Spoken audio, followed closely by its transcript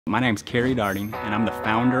My name's Kerry and I'm the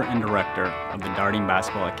founder and director of the Darting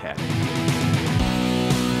Basketball Academy.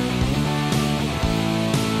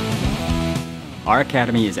 Our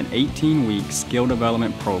academy is an 18-week skill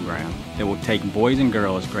development program that will take boys and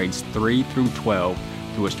girls grades 3 through 12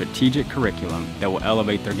 through a strategic curriculum that will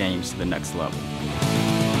elevate their games to the next level.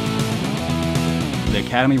 The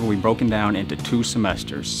academy will be broken down into 2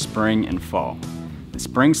 semesters, spring and fall. The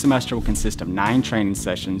spring semester will consist of 9 training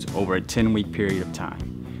sessions over a 10-week period of time.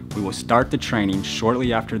 We will start the training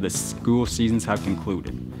shortly after the school seasons have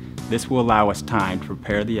concluded. This will allow us time to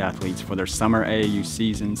prepare the athletes for their summer AAU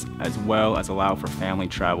seasons, as well as allow for family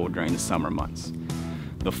travel during the summer months.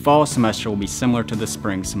 The fall semester will be similar to the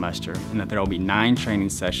spring semester in that there will be 9 training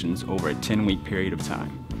sessions over a 10-week period of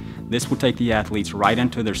time. This will take the athletes right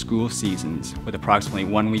into their school seasons with approximately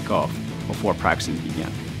 1 week off before practices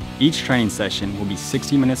begin. Each training session will be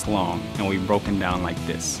 60 minutes long and will be broken down like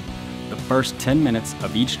this. The first 10 minutes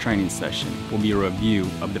of each training session will be a review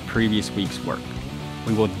of the previous week's work.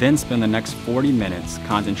 We will then spend the next 40 minutes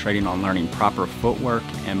concentrating on learning proper footwork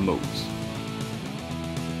and moves.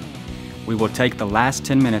 We will take the last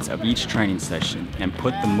 10 minutes of each training session and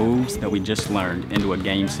put the moves that we just learned into a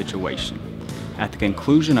game situation. At the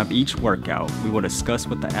conclusion of each workout, we will discuss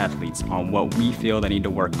with the athletes on what we feel they need to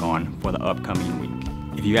work on for the upcoming week.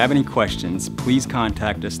 If you have any questions, please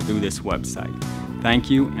contact us through this website.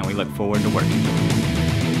 Thank you, and we look forward to working with you.